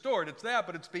just restored, it's that,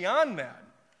 but it's beyond that.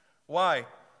 Why?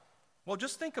 Well,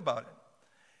 just think about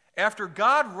it. After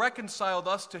God reconciled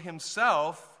us to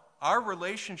himself, our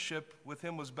relationship with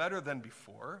him was better than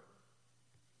before.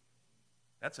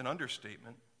 That's an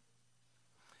understatement.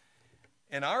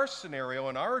 In our scenario,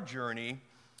 in our journey,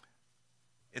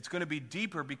 it's going to be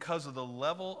deeper because of the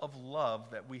level of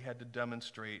love that we had to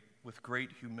demonstrate with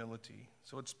great humility.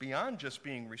 So it's beyond just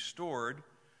being restored.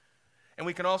 And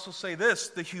we can also say this,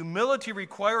 the humility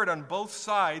required on both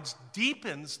sides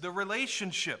deepens the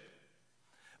relationship.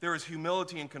 There is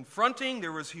humility in confronting,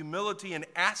 there is humility in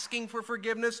asking for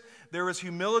forgiveness, there is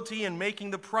humility in making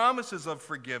the promises of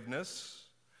forgiveness.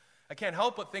 I can't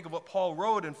help but think of what Paul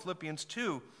wrote in Philippians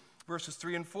 2, verses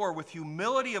 3 and 4. With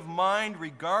humility of mind,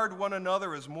 regard one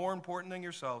another as more important than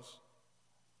yourselves.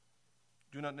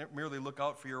 Do not merely look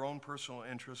out for your own personal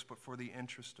interests, but for the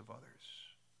interest of others.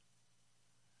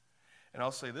 And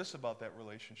I'll say this about that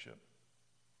relationship.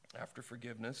 After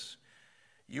forgiveness,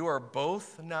 you are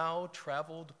both now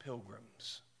traveled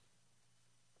pilgrims,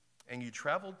 and you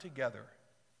traveled together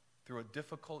through a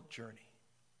difficult journey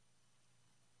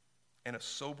and a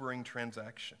sobering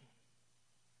transaction.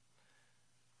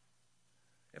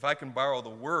 If I can borrow the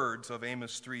words of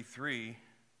Amos 3:3,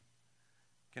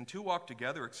 can two walk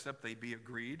together except they be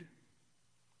agreed?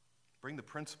 Bring the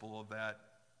principle of that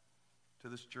to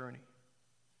this journey.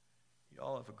 You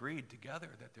all have agreed together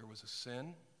that there was a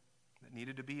sin that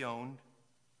needed to be owned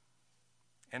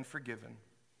and forgiven.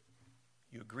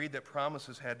 You agreed that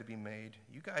promises had to be made.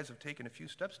 You guys have taken a few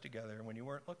steps together when you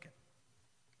weren't looking.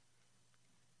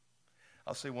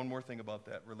 I'll say one more thing about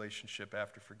that relationship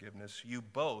after forgiveness. You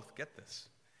both, get this,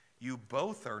 you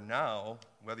both are now,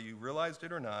 whether you realized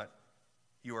it or not,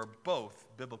 you are both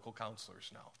biblical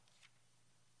counselors now.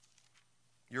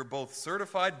 You're both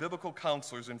certified biblical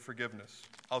counselors in forgiveness.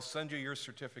 I'll send you your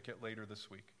certificate later this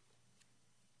week.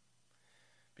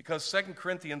 Because 2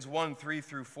 Corinthians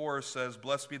 1:3-4 says,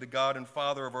 Blessed be the God and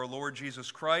Father of our Lord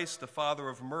Jesus Christ, the Father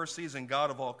of mercies and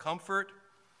God of all comfort,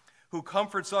 who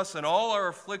comforts us in all our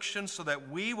afflictions so that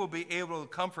we will be able to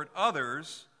comfort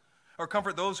others, or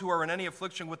comfort those who are in any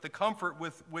affliction with the comfort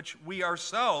with which we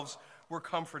ourselves were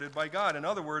comforted by God. In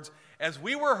other words, as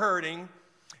we were hurting,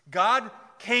 God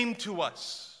came to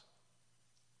us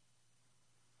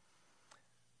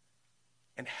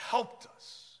and helped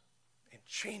us and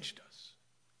changed us.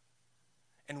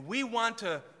 And we want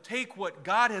to take what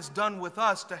God has done with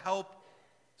us to help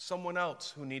someone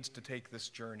else who needs to take this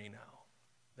journey now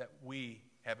that we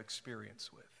have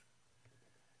experience with.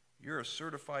 You're a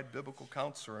certified biblical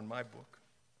counselor in my book.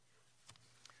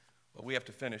 But we have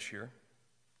to finish here.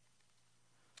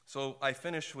 So I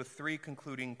finish with 3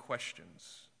 concluding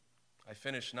questions. I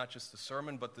finish not just the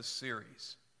sermon, but the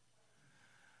series.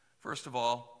 First of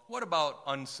all, what about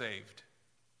unsaved?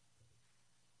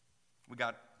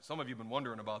 Some of you have been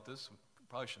wondering about this. We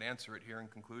probably should answer it here in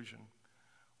conclusion.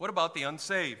 What about the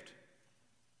unsaved?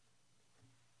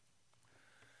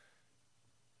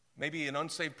 Maybe an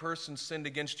unsaved person sinned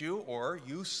against you, or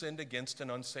you sinned against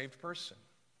an unsaved person.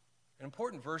 An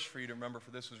important verse for you to remember for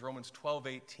this is Romans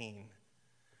 12:18.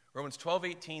 Romans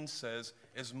 12:18 says,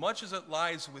 as much as it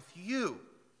lies with you,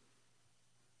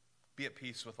 be at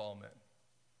peace with all men.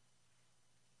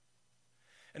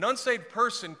 An unsaved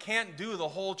person can't do the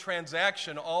whole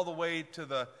transaction all the way to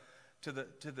the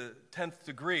 10th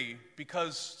degree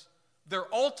because their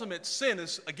ultimate sin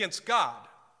is against God.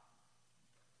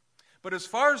 But as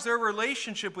far as their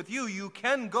relationship with you, you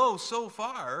can go so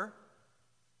far.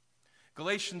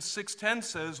 Galatians 6:10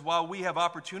 says, while we have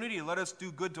opportunity, let us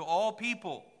do good to all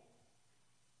people.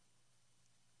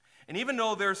 And even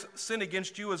though their sin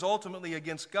against you is ultimately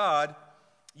against God,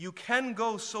 you can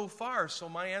go so far. So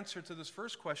my answer to this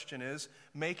first question is,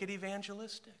 make it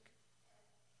evangelistic.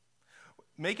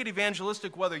 Make it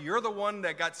evangelistic whether you're the one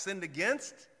that got sinned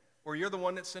against or you're the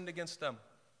one that sinned against them.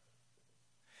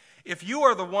 If you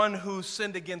are the one who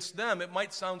sinned against them, it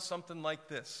might sound something like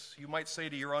this. You might say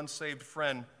to your unsaved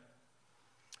friend,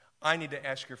 I need to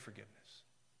ask your forgiveness.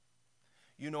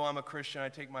 You know I'm a Christian. I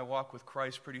take my walk with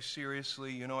Christ pretty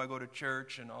seriously. You know I go to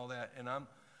church and all that. And I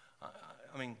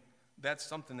mean, that's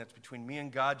something that's between me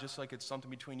and God, just like it's something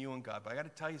between you and God. But I got to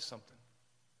tell you something.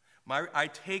 I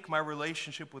take my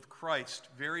relationship with Christ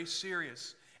very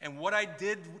serious. And what I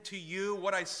did to you,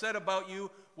 what I said about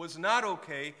you, was not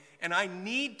okay. And I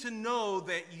need to know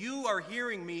that you are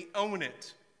hearing me own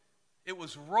it. It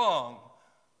was wrong.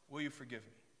 Will you forgive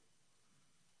me?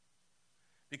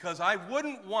 Because I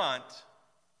wouldn't want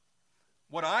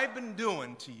what I've been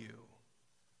doing to you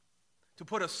to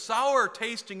put a sour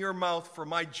taste in your mouth for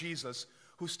my Jesus,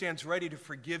 who stands ready to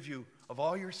forgive you of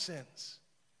all your sins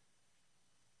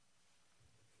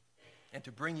and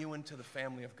to bring you into the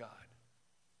family of God.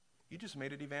 You just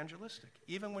made it evangelistic,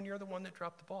 even when you're the one that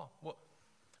dropped the ball. Well,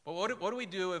 what do we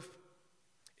do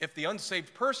if the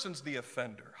unsaved person's the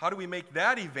offender? How do we make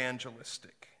that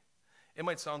evangelistic? It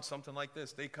might sound something like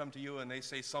this. They come to you and they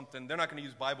say something. They're not going to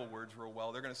use Bible words real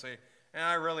well. They're going to say,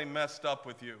 I really messed up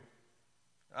with you.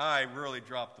 I really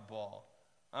dropped the ball.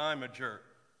 I'm a jerk.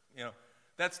 You know,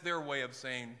 that's their way of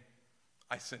saying,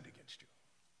 I sinned against you.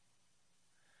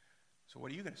 So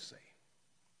what are you going to say?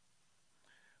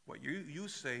 What you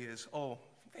say is, oh,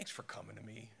 thanks for coming to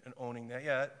me and owning that.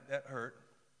 Yeah, that hurt.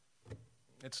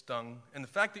 It stung. And the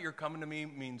fact that you're coming to me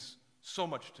means so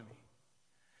much to me.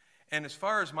 And as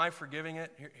far as my forgiving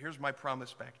it, here's my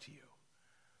promise back to you.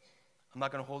 I'm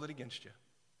not going to hold it against you.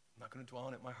 I'm not going to dwell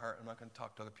on it in my heart. I'm not going to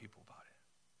talk to other people about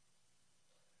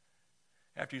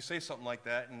it. After you say something like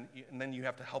that, and then you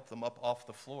have to help them up off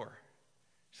the floor.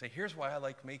 Say, here's why I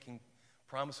like making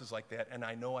promises like that, and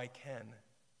I know I can.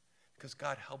 Because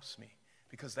God helps me.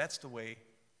 Because that's the way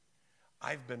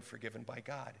I've been forgiven by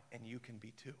God, and you can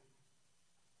be too.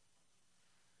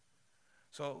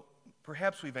 So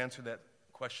perhaps we've answered that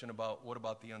question about what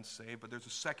about the unsaved, but there's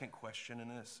a second question,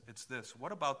 and it's this.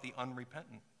 What about the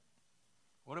unrepentant?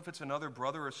 What if it's another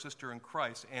brother or sister in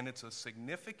Christ, and it's a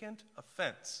significant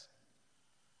offense?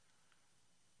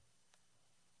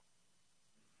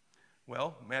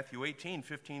 Well, Matthew 18,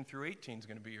 15 through 18 is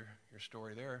going to be your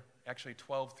story there. Actually,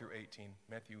 12 through 18.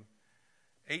 Matthew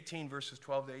 18, verses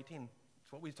 12 to 18.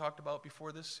 It's what we talked about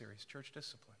before this series, church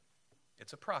discipline.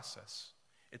 It's a process.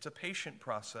 It's a patient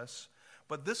process.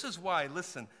 But this is why,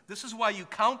 listen, this is why you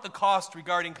count the cost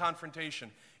regarding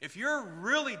confrontation. If you're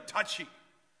really touchy,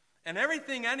 and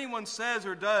everything anyone says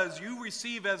or does you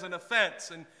receive as an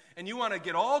offense, and you want to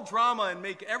get all drama and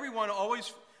make everyone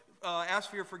always ask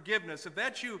for your forgiveness, if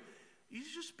that's you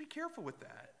just be careful with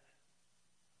that.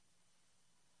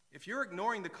 If you're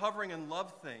ignoring the covering and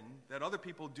love thing that other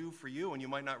people do for you and you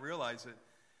might not realize it,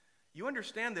 you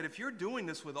understand that if you're doing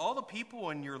this with all the people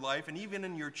in your life and even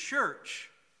in your church,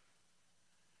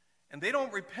 and they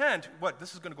don't repent, what,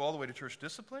 this is going to go all the way to church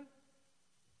discipline?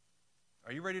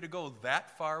 Are you ready to go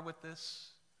that far with this?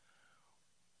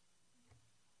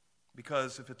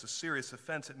 Because if it's a serious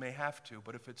offense, it may have to.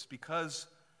 But if it's because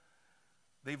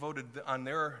they voted on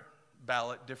their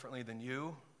ballot differently than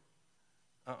you,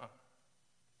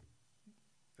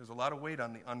 there's a lot of weight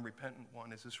on the unrepentant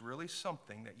one. Is this really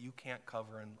something that you can't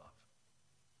cover and love?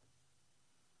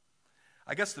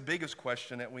 I guess the biggest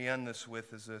question that we end this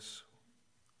with is this.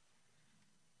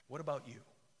 What about you?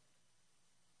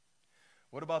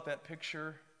 What about that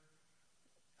picture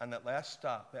on that last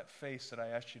stop, that face that I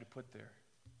asked you to put there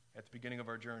at the beginning of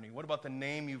our journey? What about the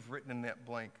name you've written in that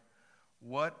blank?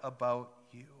 What about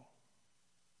you?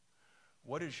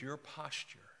 What is your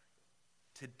posture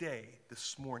today,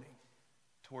 this morning,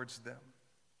 towards them?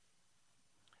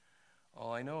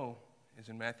 All I know is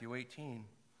in Matthew 18,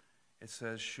 it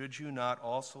says, should you not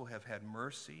also have had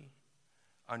mercy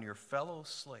on your fellow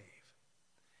slave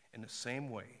in the same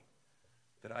way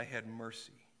that I had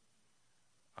mercy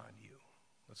on you?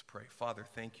 Let's pray. Father,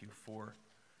 thank you for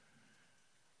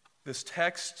this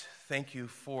text. Thank you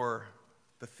for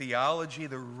the theology,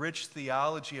 the rich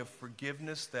theology of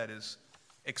forgiveness that is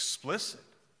explicit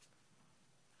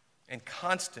and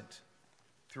constant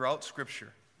throughout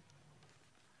Scripture.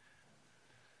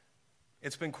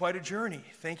 It's been quite a journey.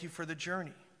 Thank you for the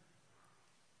journey.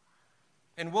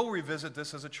 And we'll revisit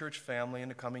this as a church family in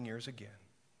the coming years again,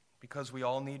 because we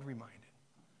all need reminded.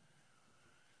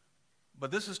 But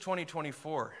this is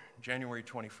 2024, January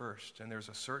 21st, and there's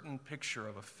a certain picture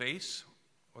of a face,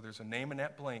 or there's a name in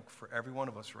that blank for every one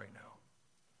of us right now.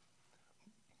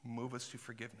 Move us to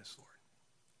forgiveness, Lord.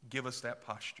 Give us that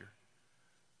posture.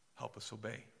 Help us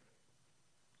obey.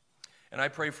 And I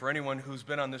pray for anyone who's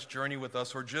been on this journey with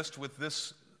us, or just with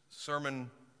this sermon,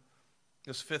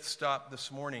 this fifth stop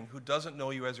this morning, who doesn't know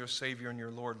you as your Savior and your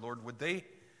Lord. Lord, would they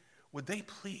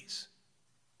please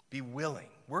be willing,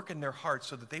 work in their hearts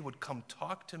so that they would come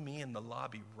talk to me in the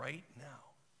lobby right now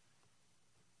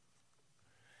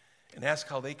and ask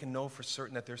how they can know for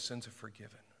certain that their sins are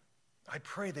forgiven. I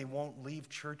pray they won't leave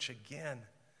church again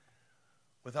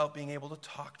without being able to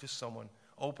talk to someone,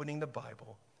 opening the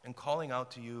Bible, and calling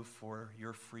out to you for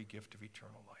your free gift of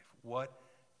eternal life. What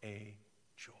a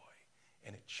joy.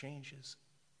 And it changes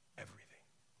everything.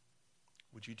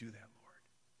 Would you do that,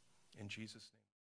 Lord? In Jesus' name.